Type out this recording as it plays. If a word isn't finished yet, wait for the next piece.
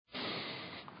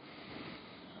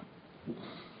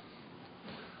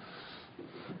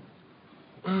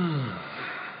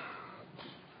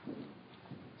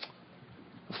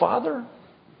Father,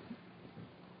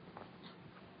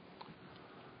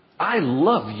 I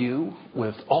love you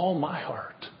with all my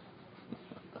heart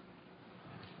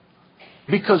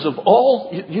because of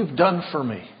all you've done for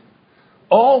me,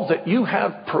 all that you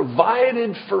have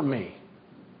provided for me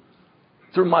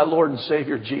through my Lord and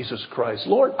Savior, Jesus Christ.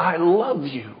 Lord, I love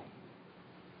you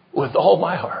with all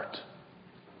my heart.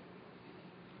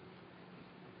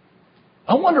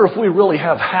 I wonder if we really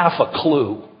have half a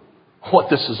clue what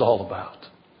this is all about.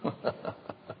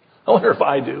 I wonder if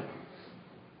I do.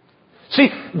 See,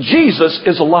 Jesus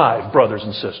is alive, brothers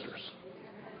and sisters.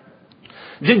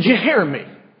 Did you hear me?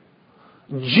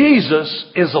 Jesus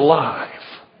is alive.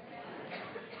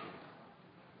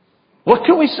 What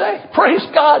can we say? Praise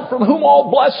God, from whom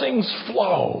all blessings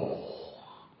flow.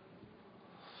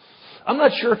 I'm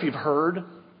not sure if you've heard.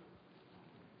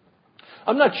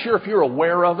 I'm not sure if you're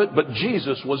aware of it, but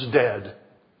Jesus was dead.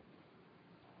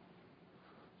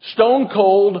 Stone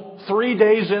cold, 3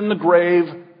 days in the grave,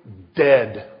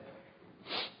 dead.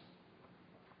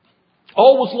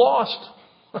 All was lost.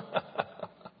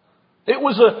 It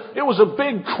was a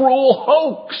big, cruel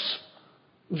hoax.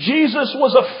 Jesus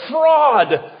was a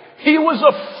fraud. He was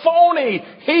a phony.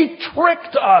 He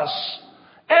tricked us.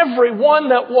 Everyone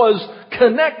that was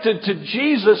connected to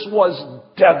Jesus was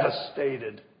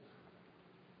devastated.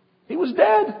 He was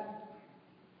dead.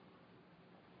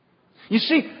 You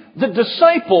see, the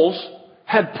disciples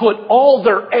had put all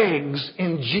their eggs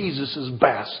in Jesus'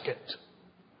 basket.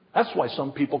 That's why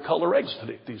some people color eggs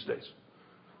these days.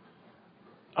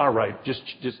 All right, just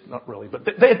not really. But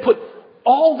they had put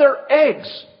all their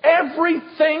eggs,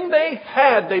 everything they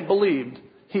had, they believed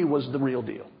he was the real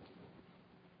deal.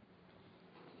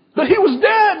 But he was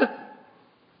dead.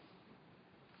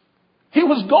 He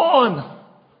was gone.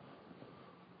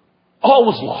 All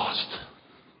was lost.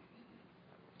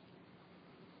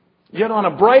 Yet on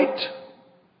a bright,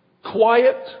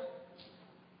 quiet,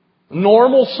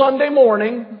 normal Sunday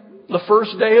morning, the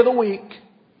first day of the week,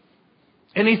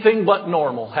 anything but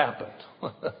normal happened.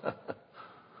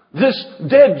 This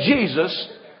dead Jesus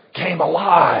came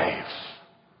alive.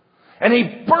 And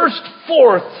he burst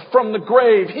forth from the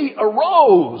grave. He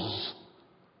arose.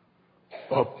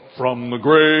 Up from the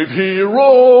grave he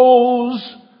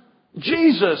arose.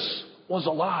 Jesus was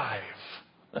alive.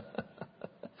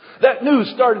 That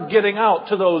news started getting out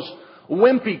to those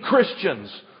wimpy Christians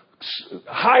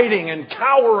hiding and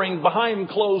cowering behind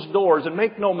closed doors. And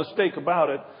make no mistake about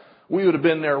it, we would have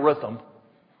been there with them.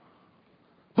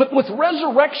 But with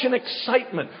resurrection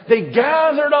excitement, they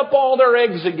gathered up all their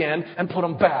eggs again and put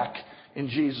them back in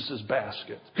Jesus'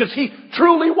 basket. Because he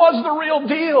truly was the real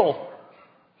deal.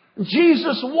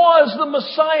 Jesus was the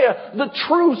Messiah, the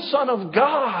true Son of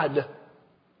God.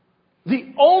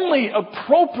 The only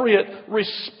appropriate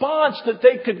response that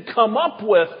they could come up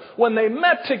with when they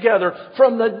met together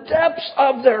from the depths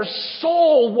of their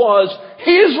soul was,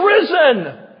 He is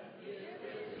risen!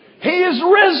 He is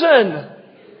risen!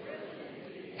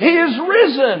 He is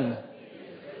risen!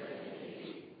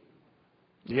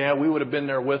 Yeah, we would have been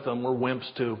there with them. We're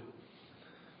wimps too.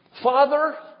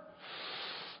 Father,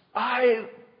 I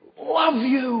love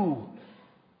you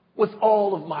with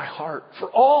all of my heart for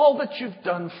all that you've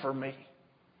done for me,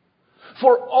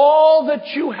 for all that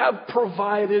you have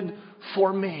provided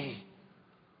for me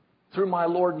through my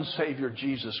Lord and Savior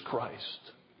Jesus Christ.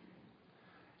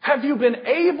 Have you been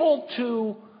able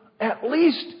to, at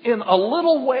least in a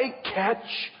little way, catch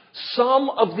some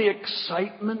of the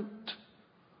excitement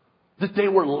that they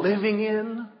were living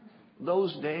in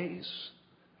those days?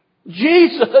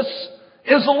 Jesus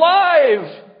is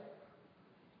alive.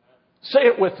 Say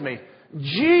it with me.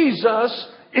 Jesus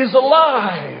is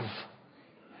alive.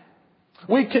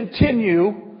 We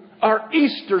continue our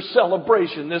Easter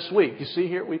celebration this week. You see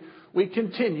here, we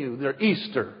continue their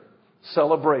Easter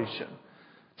celebration.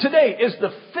 Today is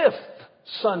the 5th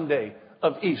Sunday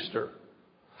of Easter.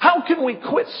 How can we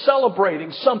quit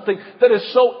celebrating something that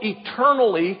is so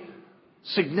eternally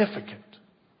significant?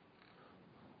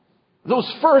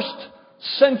 Those first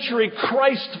century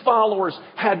Christ followers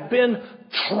had been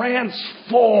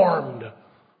transformed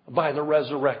by the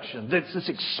resurrection. This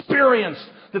experience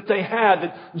that they had,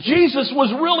 that Jesus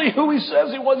was really who he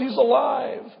says he was. He's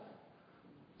alive.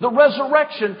 The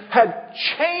resurrection had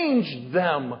changed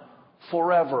them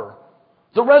forever.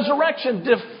 The resurrection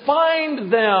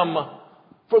defined them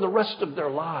for the rest of their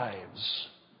lives.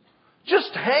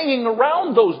 Just hanging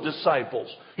around those disciples,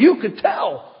 you could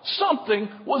tell something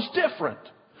was different.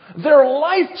 Their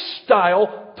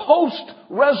lifestyle,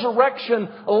 post-resurrection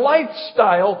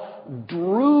lifestyle,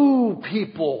 drew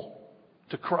people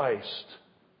to Christ.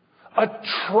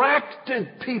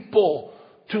 attracted people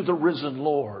to the risen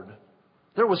Lord.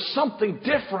 There was something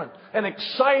different and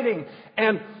exciting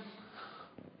and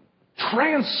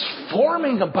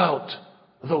transforming about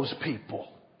those people.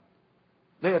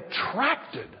 They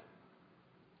attracted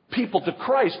people to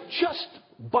Christ just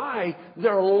by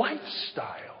their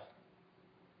lifestyle.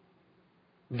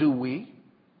 Do we?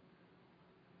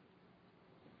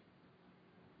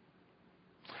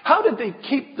 How did they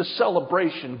keep the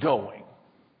celebration going?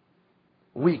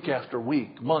 Week after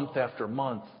week, month after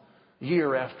month,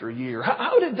 year after year.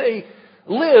 How did they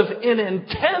live in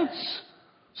intense,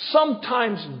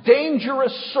 sometimes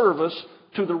dangerous service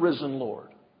to the risen Lord?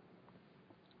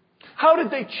 How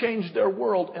did they change their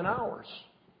world and ours?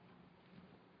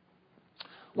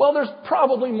 Well, there's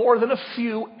probably more than a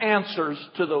few answers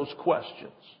to those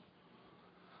questions.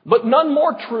 But none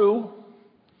more true,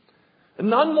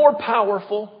 none more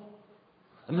powerful,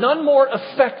 none more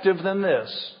effective than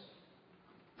this: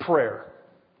 prayer.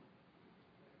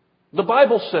 The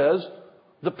Bible says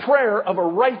the prayer of a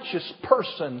righteous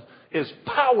person is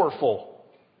powerful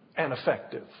and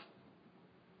effective.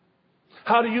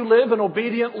 How do you live an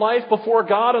obedient life before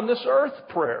God on this earth?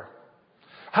 Prayer.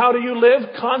 How do you live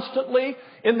constantly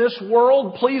in this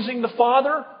world pleasing the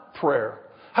Father? Prayer.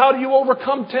 How do you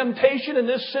overcome temptation in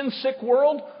this sin-sick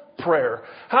world? Prayer.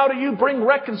 How do you bring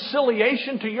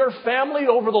reconciliation to your family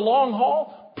over the long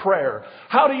haul? Prayer.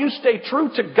 How do you stay true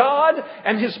to God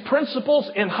and His principles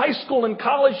in high school and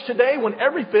college today when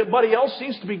everybody else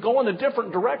seems to be going a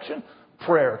different direction?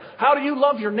 Prayer. How do you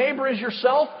love your neighbor as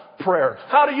yourself? Prayer.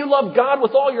 How do you love God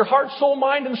with all your heart, soul,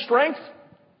 mind, and strength?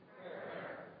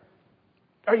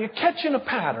 Are you catching a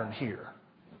pattern here?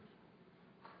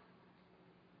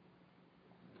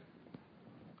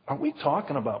 Are we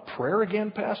talking about prayer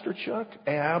again, Pastor Chuck?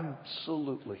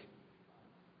 Absolutely.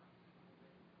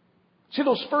 See,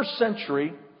 those first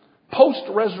century,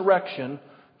 post-resurrection,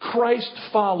 Christ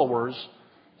followers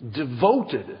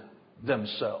devoted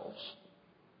themselves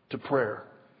to prayer.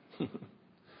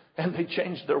 And they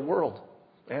changed their world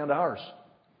and ours.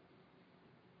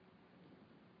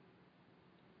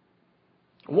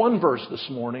 One verse this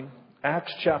morning,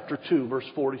 Acts chapter 2, verse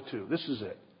 42. This is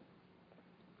it.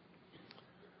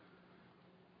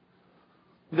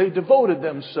 They devoted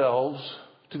themselves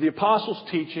to the apostles'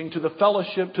 teaching, to the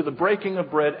fellowship, to the breaking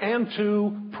of bread, and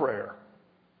to prayer.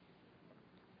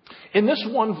 In this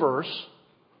one verse,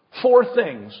 4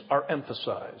 things are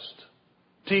emphasized: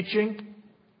 teaching,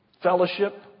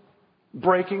 fellowship,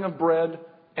 breaking of bread,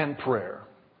 and prayer.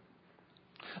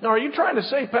 Now, are you trying to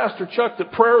say, Pastor Chuck,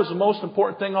 that prayer is the most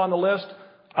important thing on the list?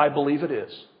 I believe it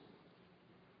is.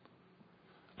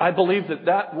 I believe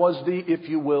that was the, if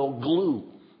you will, glue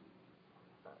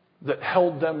that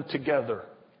held them together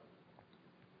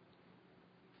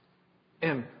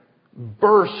and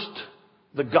burst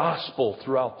the gospel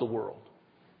throughout the world.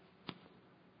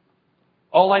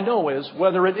 All I know is,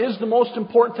 whether it is the most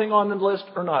important thing on the list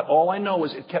or not, all I know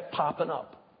is it kept popping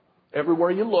up.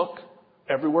 Everywhere you look,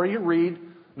 everywhere you read,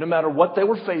 no matter what they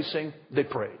were facing, they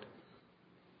prayed.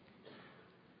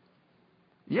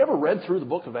 You ever read through the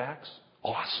book of Acts?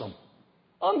 Awesome.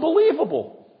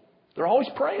 Unbelievable. They're always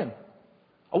praying.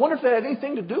 I wonder if that had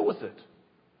anything to do with it.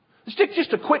 Let's take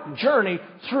just a quick journey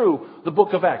through the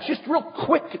book of Acts. Just a real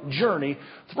quick journey.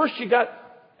 First you got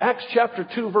Acts chapter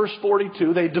 2, verse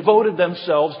 42. They devoted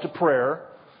themselves to prayer.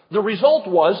 The result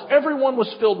was everyone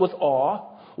was filled with awe.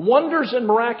 Wonders and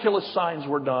miraculous signs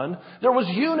were done. There was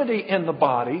unity in the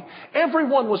body.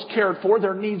 Everyone was cared for.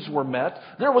 Their needs were met.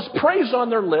 There was praise on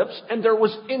their lips, and there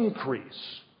was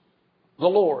increase. The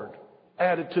Lord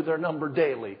added to their number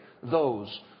daily those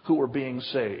who were being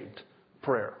saved.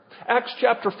 Prayer. Acts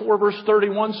chapter 4, verse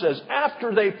 31 says,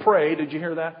 after they prayed, did you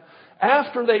hear that?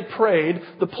 After they prayed,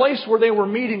 the place where they were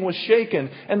meeting was shaken,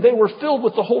 and they were filled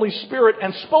with the Holy Spirit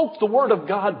and spoke the word of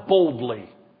God boldly.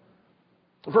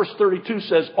 Verse 32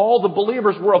 says, all the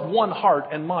believers were of one heart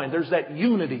and mind. There's that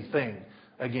unity thing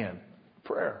again.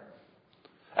 Prayer.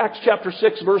 Acts chapter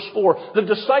 6, verse 4. The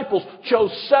disciples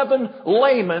chose 7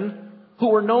 laymen who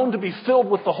were known to be filled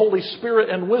with the Holy Spirit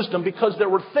and wisdom because there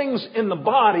were things in the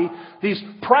body, these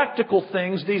practical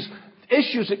things, these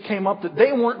issues that came up that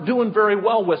they weren't doing very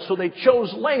well with. So they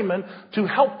chose laymen to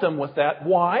help them with that.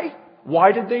 Why?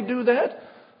 Why did they do that?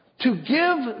 To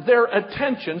give their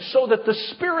attention so that the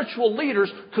spiritual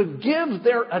leaders could give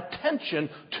their attention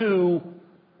to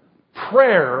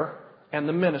prayer and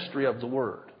the ministry of the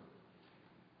Word.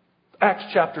 Acts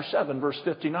chapter 7, verse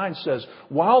 59 says,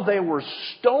 while they were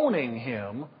stoning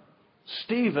him,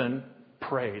 Stephen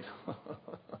prayed.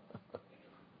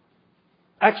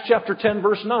 Acts chapter 10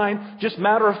 verse 9 just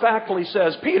matter-of-factly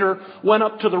says Peter went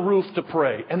up to the roof to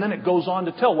pray. And then it goes on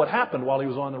to tell what happened while he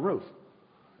was on the roof.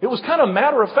 It was kind of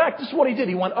matter-of-fact. This is what he did.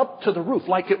 He went up to the roof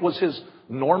like it was his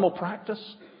normal practice.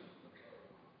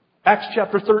 Acts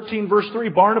chapter 13 verse 3,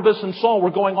 Barnabas and Saul were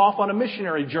going off on a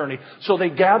missionary journey. So they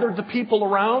gathered the people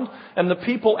around, and the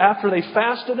people, after they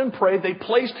fasted and prayed, they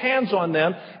placed hands on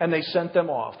them and they sent them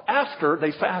off. After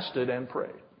they fasted and prayed.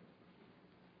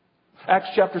 Acts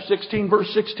chapter 16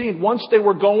 verse 16, once they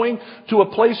were going to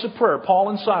a place of prayer, Paul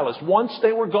and Silas, once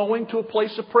they were going to a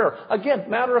place of prayer. Again,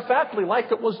 matter-of-factly,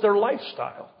 like it was their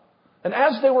lifestyle. And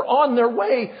as they were on their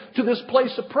way to this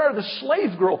place of prayer, the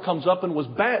slave girl comes up and was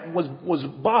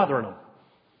bothering them.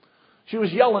 She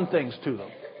was yelling things to them.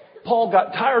 Paul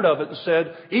got tired of it and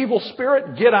said, "Evil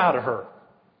spirit, get out of her."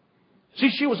 See,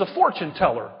 she was a fortune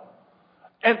teller.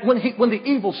 And when the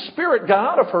evil spirit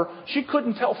got out of her, she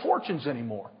couldn't tell fortunes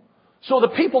anymore. So the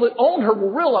people that owned her were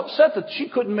real upset that she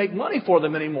couldn't make money for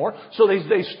them anymore. So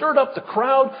they stirred up the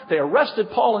crowd. They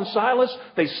arrested Paul and Silas.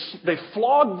 They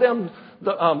flogged them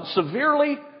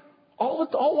severely,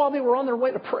 all while they were on their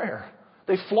way to prayer.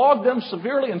 They flogged them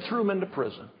severely and threw them into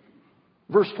prison.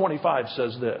 Verse 25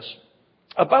 says this.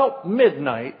 About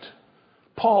midnight,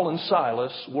 Paul and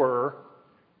Silas were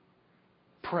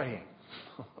praying.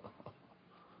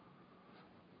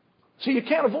 See, you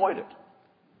can't avoid it.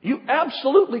 You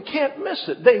absolutely can't miss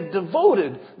it. They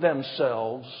devoted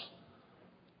themselves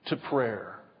to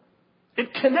prayer.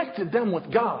 It connected them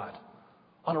with God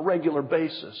on a regular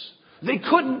basis. They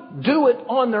couldn't do it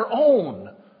on their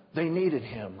own. They needed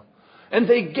Him. And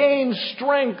they gained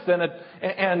strength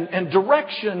and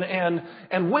direction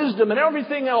and wisdom and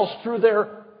everything else through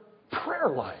their prayer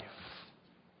life.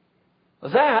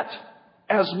 That,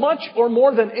 as much or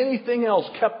more than anything else,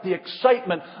 kept the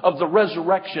excitement of the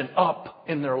resurrection up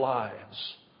in their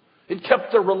lives. It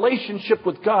kept their relationship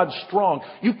with God strong.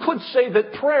 You could say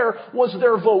that prayer was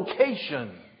their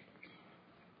vocation.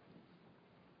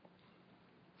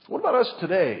 What about us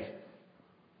today?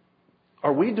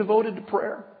 Are we devoted to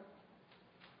prayer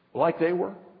like they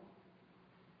were?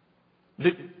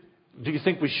 Do you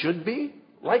think we should be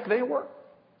like they were?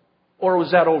 Or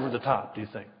was that over the top, do you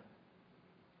think?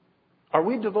 Are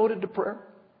we devoted to prayer?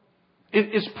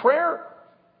 Is prayer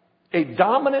a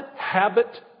dominant habit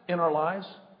in our lives?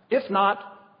 If not,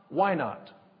 why not?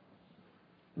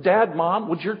 Dad, Mom,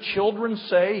 would your children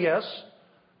say, yes,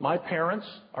 my parents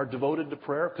are devoted to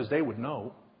prayer? Because they would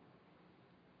know.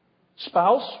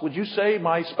 Spouse, would you say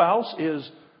my spouse is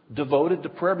devoted to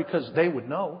prayer? Because they would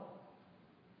know.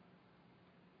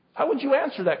 How would you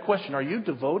answer that question? Are you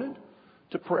devoted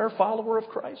to prayer, follower of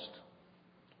Christ?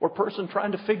 Or person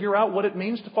trying to figure out what it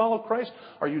means to follow Christ?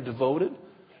 Are you devoted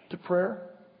to prayer?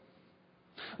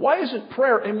 Why isn't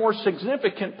prayer a more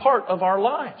significant part of our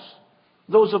lives?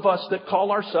 Those of us that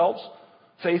call ourselves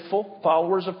faithful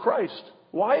followers of Christ.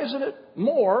 Why isn't it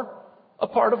more a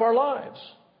part of our lives?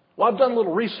 Well, I've done a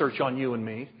little research on you and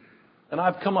me, and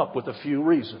I've come up with a few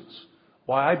reasons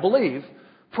why I believe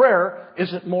prayer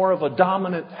isn't more of a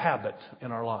dominant habit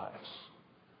in our lives.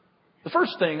 The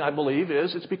first thing I believe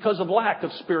is it's because of lack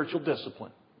of spiritual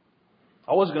discipline.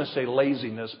 I was going to say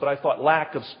laziness, but I thought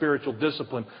lack of spiritual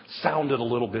discipline sounded a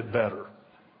little bit better.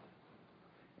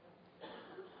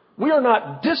 We are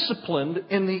not disciplined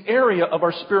in the area of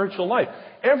our spiritual life.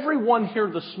 Everyone here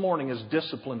this morning is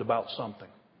disciplined about something.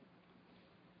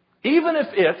 Even if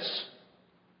it's,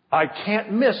 I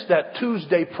can't miss that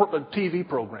Tuesday TV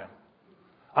program.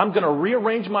 I'm going to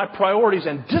rearrange my priorities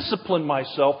and discipline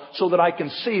myself so that I can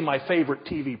see my favorite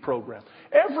TV program.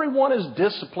 Everyone is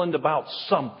disciplined about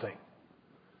something.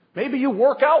 Maybe you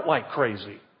work out like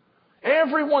crazy.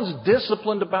 Everyone's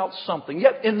disciplined about something.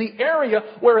 Yet in the area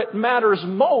where it matters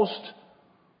most,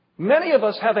 many of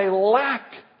us have a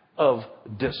lack of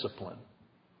discipline.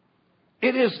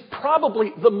 It is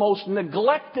probably the most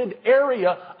neglected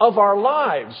area of our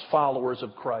lives, followers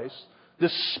of Christ.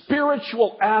 This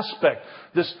spiritual aspect,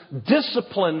 this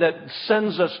discipline that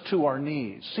sends us to our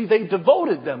knees. See, they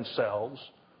devoted themselves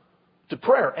to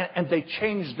prayer and they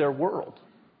changed their world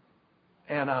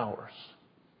and ours.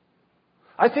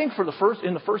 I think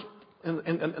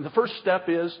the first step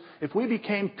is if we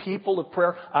became people of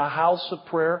prayer, a house of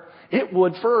prayer, it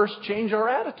would first change our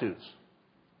attitudes.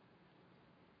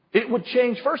 It would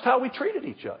change first how we treated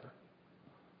each other.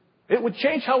 It would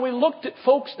change how we looked at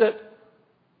folks that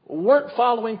weren't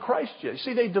following Christ yet.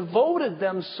 See, they devoted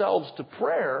themselves to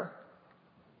prayer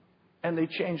and they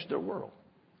changed their world.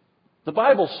 The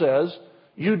Bible says,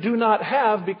 you do not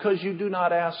have because you do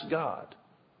not ask God.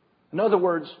 In other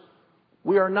words,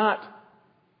 we are not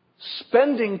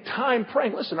spending time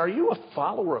praying. Listen, are you a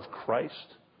follower of Christ?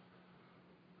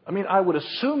 I mean, I would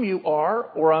assume you are,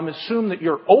 or I'm assuming that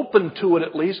you're open to it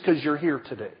at least because you're here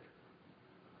today.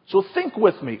 So think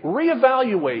with me.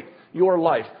 Reevaluate your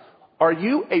life. Are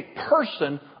you a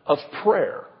person of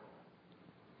prayer?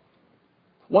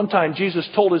 One time Jesus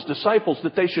told His disciples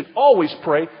that they should always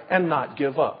pray and not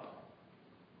give up.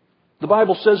 The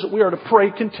Bible says that we are to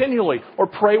pray continually or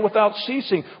pray without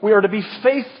ceasing. We are to be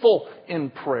faithful in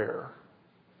prayer.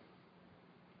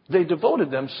 They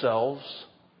devoted themselves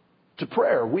to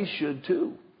prayer. We should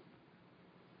too.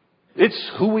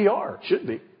 It's who we are. It should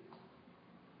be.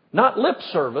 Not lip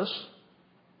service,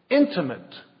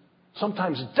 intimate,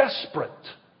 sometimes desperate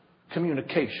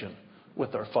communication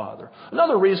with our Father.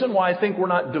 Another reason why I think we're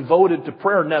not devoted to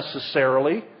prayer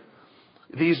necessarily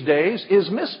these days is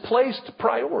misplaced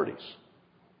priorities.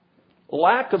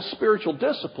 Lack of spiritual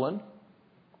discipline.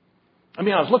 I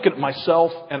mean, I was looking at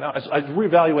myself and I was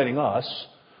reevaluating us.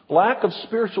 Lack of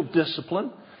spiritual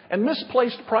discipline and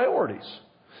misplaced priorities.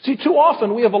 See, too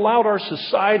often we have allowed our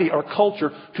society, our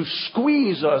culture, to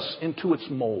squeeze us into its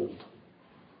mold.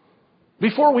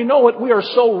 Before we know it, we are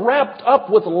so wrapped up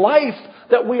with life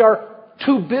that we are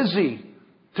too busy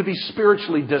to be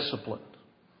spiritually disciplined.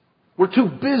 We're too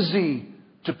busy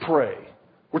to pray.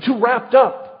 We're too wrapped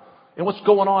up in what's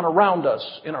going on around us,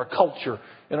 in our culture,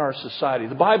 in our society.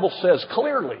 The Bible says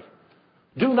clearly,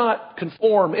 do not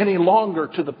conform any longer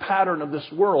to the pattern of this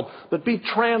world, but be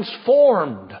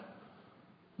transformed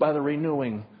by the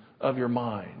renewing of your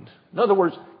mind. In other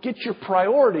words, get your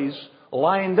priorities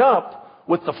lined up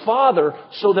with the Father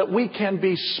so that we can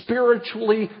be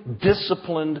spiritually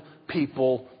disciplined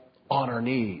people on our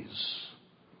knees.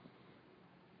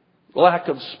 Lack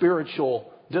of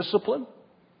spiritual discipline,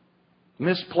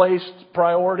 misplaced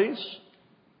priorities,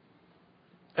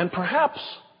 and perhaps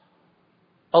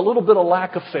a little bit of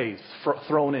lack of faith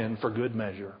thrown in for good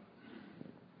measure.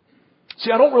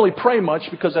 See, I don't really pray much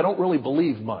because I don't really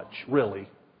believe much, really.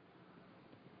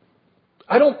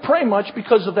 I don't pray much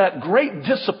because of that great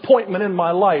disappointment in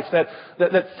my life, that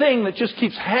thing that just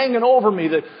keeps hanging over me,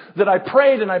 that I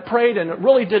prayed and it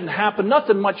really didn't happen.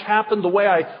 Nothing much happened the way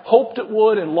I hoped it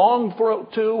would and longed for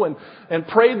it to and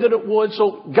prayed that it would.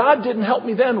 So God didn't help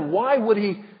me then. Why would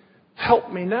He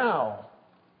help me now?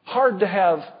 Hard to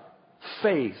have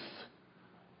faith.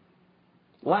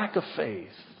 Lack of faith.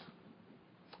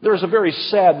 There's a very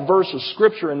sad verse of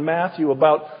Scripture in Matthew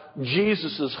about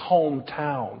Jesus'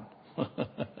 hometown.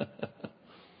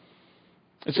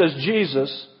 It says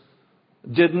Jesus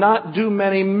did not do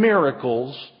many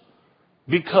miracles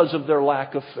because of their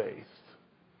lack of faith.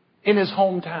 In His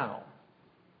hometown,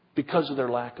 because of their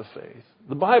lack of faith.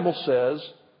 The Bible says,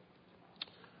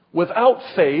 without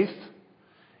faith,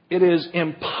 it is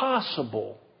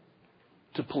impossible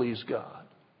to please God.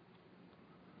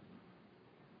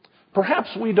 Perhaps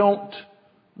we don't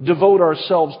devote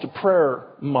ourselves to prayer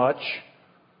much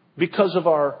because of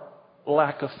our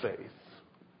lack of faith,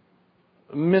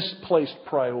 misplaced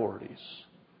priorities,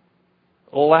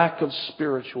 lack of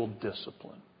spiritual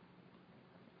discipline.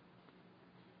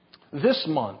 This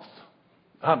month,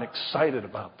 I'm excited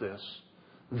about this.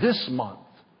 This month,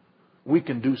 we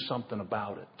can do something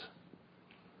about it.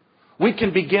 We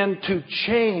can begin to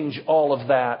change all of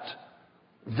that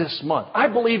this month. I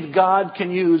believe God can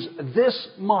use this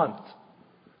month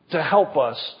to help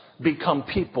us become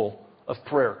people of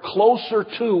prayer, closer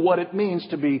to what it means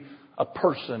to be a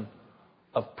person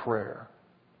of prayer.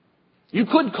 You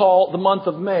could call the month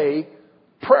of May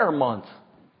Prayer Month.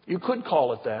 You could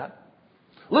call it that.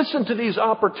 Listen to these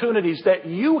opportunities that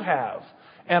you have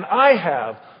and I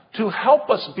have to help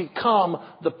us become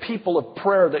the people of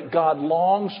prayer that God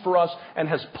longs for us and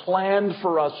has planned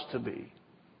for us to be.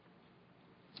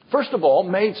 First of all,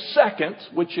 May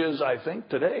 2nd, which is, I think,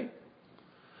 today,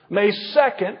 May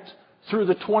 2nd through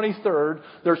the 23rd,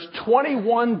 there's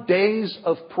 21 days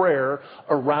of prayer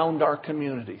around our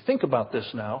community. Think about this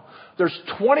now. There's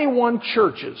 21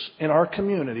 churches in our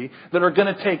community that are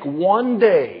going to take one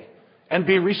day and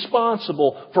be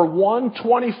responsible for one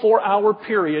 24-hour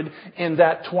period in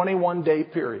that 21-day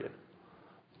period.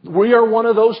 We are one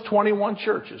of those 21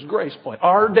 churches, Grace Point.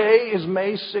 Our day is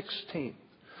May 16th.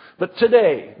 But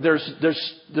today, there's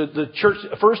the church,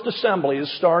 First Assembly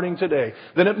is starting today.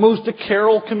 Then it moves to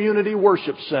Carroll Community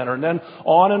Worship Center. And then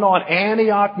on and on.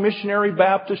 Antioch Missionary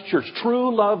Baptist Church.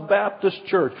 True Love Baptist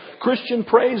Church. Christian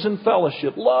Praise and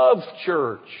Fellowship. Love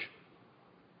Church.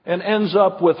 And ends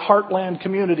up with Heartland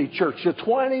Community Church.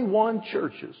 21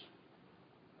 churches.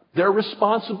 Their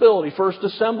responsibility, First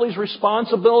Assembly's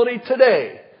responsibility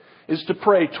today, is to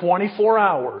pray 24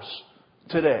 hours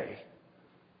today.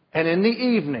 And in the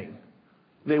evening,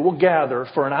 they will gather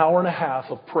for an hour and a half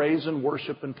of praise and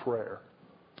worship and prayer.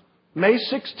 May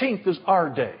 16th is our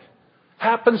day.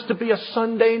 Happens to be a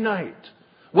Sunday night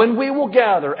when we will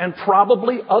gather, and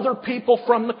probably other people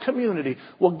from the community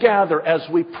will gather as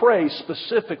we pray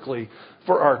specifically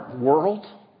for our world,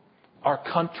 our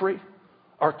country,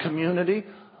 our community,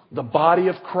 the body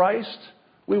of Christ.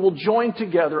 We will join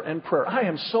together in prayer. I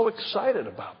am so excited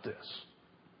about this.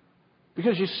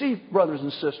 Because you see, brothers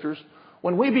and sisters,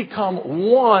 when we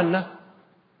become one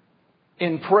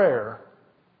in prayer,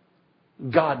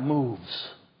 God moves.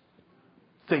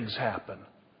 Things happen.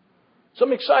 So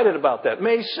I'm excited about that.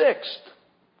 May 6th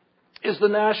is the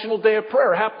National Day of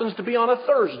Prayer. It happens to be on a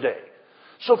Thursday.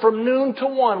 So from noon to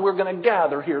 1, we're going to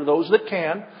gather here. Those that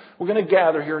can, we're going to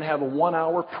gather here and have a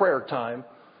 1-hour prayer time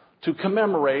to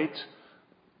commemorate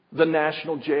the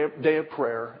National Day of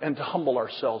Prayer and to humble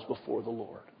ourselves before the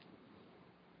Lord.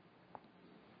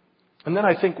 And then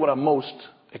I think what I'm most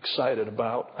excited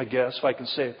about, I guess, if I can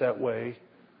say it that way,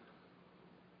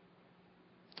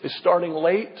 is starting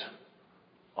late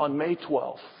on May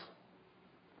 12th,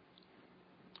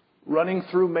 running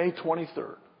through May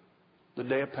 23rd, the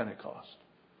day of Pentecost,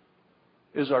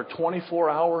 is our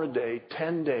 24-hour a day,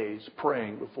 10 days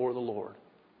praying before the Lord,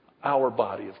 our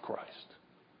body of Christ.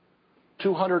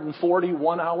 240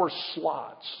 1-hour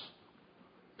slots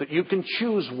that you can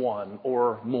choose one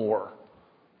or more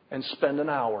and spend an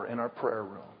hour in our prayer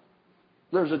room.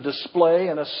 There's a display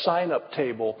and a sign-up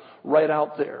table right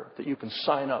out there that you can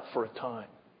sign up for a time.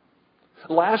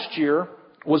 Last year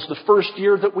was the first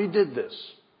year that we did this.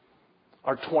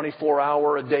 Our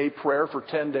 24-hour a day prayer for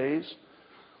 10 days.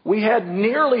 We had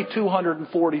nearly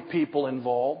 240 people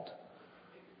involved.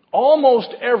 Almost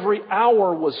every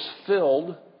hour was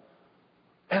filled.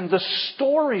 And the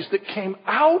stories that came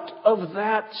out of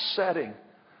that setting,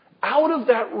 out of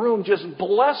that room, just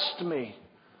blessed me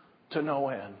to no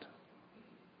end.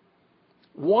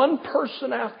 One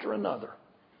person after another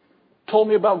told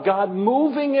me about God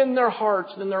moving in their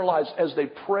hearts and in their lives as they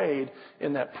prayed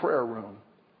in that prayer room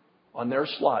on their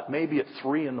slot, maybe at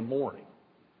 3 a.m.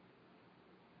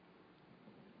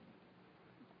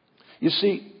 You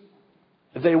see,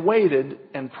 they waited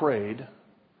and prayed.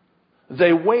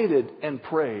 They waited and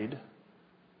prayed.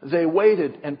 They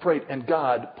waited and prayed, and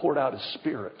God poured out His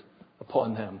Spirit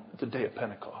upon them at the day of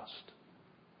Pentecost.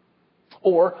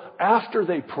 Or after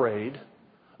they prayed,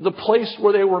 the place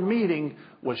where they were meeting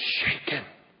was shaken.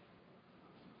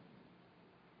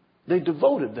 They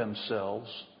devoted themselves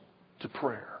to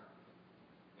prayer.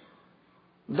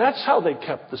 That's how they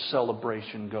kept the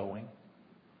celebration going.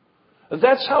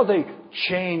 That's how they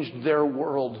changed their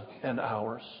world and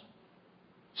ours.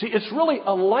 See, it's really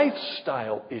a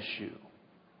lifestyle issue.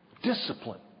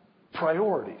 Discipline,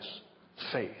 priorities,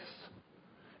 faith.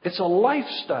 It's a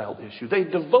lifestyle issue. They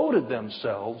devoted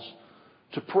themselves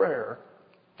to prayer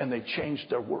and they changed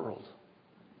their world.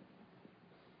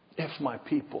 If my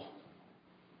people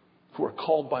who are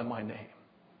called by my name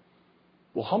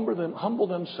will humble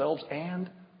themselves and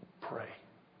pray.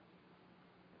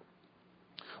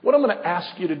 What I'm going to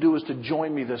ask you to do is to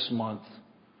join me this month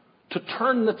to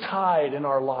turn the tide in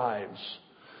our lives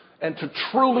and to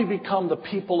truly become the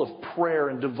people of prayer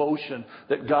and devotion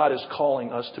that God is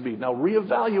calling us to be. Now,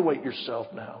 reevaluate yourself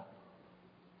now.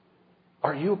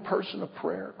 Are you a person of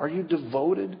prayer? Are you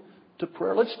devoted to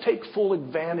prayer? Let's take full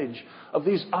advantage of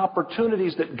these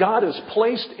opportunities that God has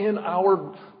placed in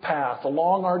our path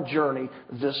along our journey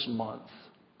this month.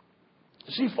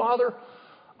 See, Father,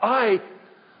 I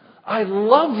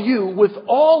love you with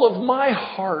all of my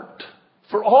heart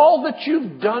for all that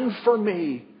you've done for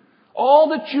me, all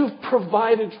that you've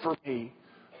provided for me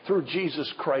through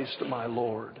Jesus Christ, my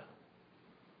Lord.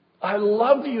 I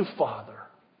love you, Father.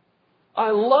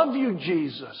 I love you,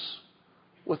 Jesus,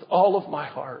 with all of my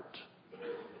heart.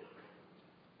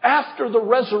 After the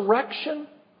resurrection,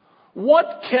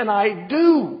 what can I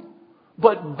do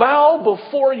but bow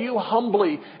before you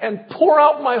humbly and pour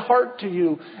out my heart to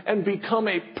you and become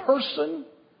a person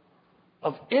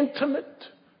of intimate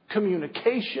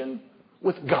communication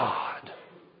with God?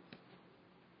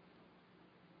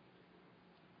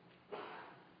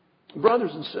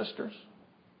 Brothers and sisters,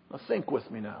 now think with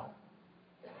me now.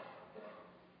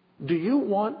 Do you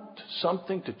want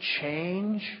something to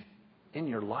change in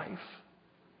your life?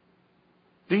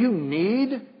 Do you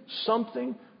need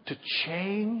something to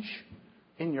change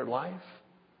in your life?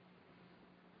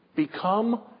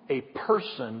 Become a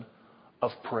person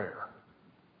of prayer.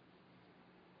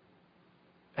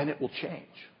 And it will change.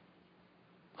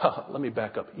 Let me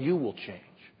back up. You will change.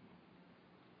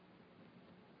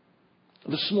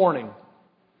 This morning,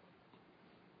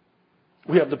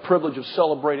 we have the privilege of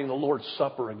celebrating the Lord's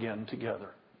Supper again together.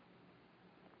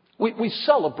 We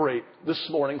celebrate this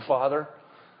morning, Father,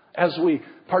 as we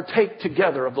partake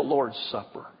together of the Lord's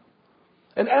Supper.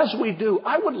 And as we do,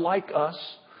 I would like us,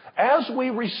 as we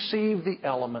receive the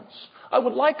elements, I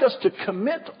would like us to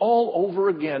commit all over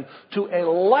again to a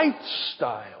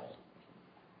lifestyle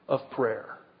of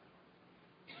prayer.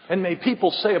 And may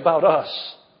people say about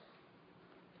us,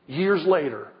 years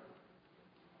later,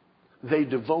 they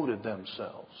devoted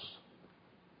themselves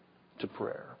to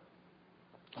prayer.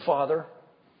 Father,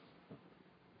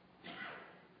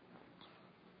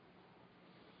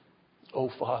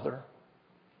 oh Father,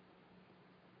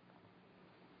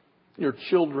 your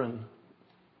children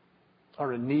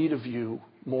are in need of you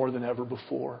more than ever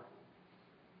before.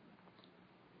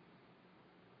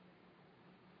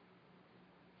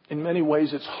 In many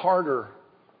ways, it's harder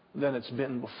than it's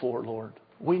been before, Lord.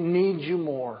 We need you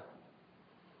more.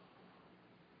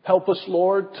 Help us,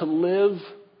 Lord, to live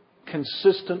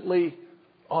consistently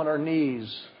on our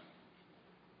knees.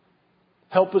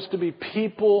 Help us to be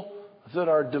people that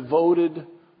are devoted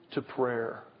to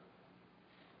prayer.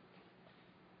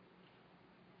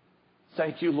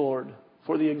 Thank you, Lord,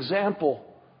 for the example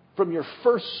from your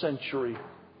first century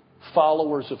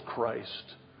followers of Christ,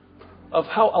 of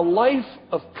how a life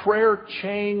of prayer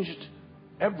changed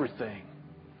everything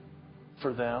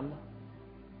for them,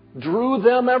 drew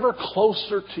them ever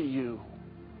closer to you,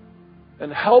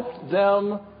 and helped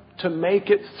them to make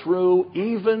it through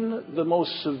even the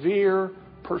most severe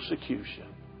persecution.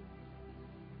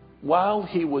 While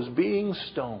he was being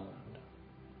stoned,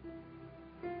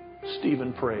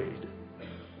 Stephen prayed.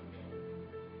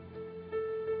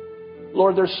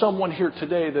 Lord, there's someone here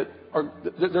today that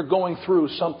they're going through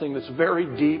something that's very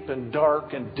deep and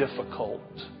dark and difficult.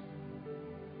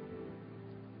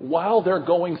 While they're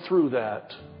going through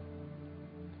that,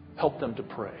 help them to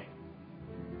pray.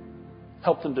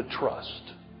 Help them to trust.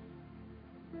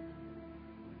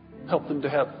 Help them to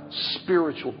have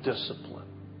spiritual discipline.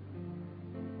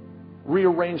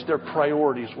 Rearrange their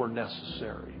priorities where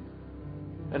necessary.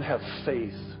 And have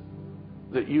faith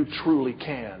that you truly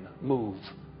can move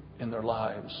in their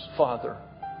lives. Father,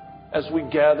 as we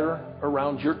gather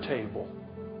around your table,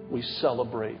 we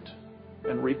celebrate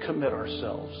and recommit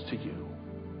ourselves to you.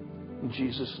 In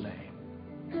Jesus'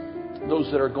 name.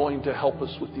 Those that are going to help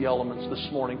us with the elements this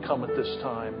morning, come at this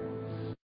time.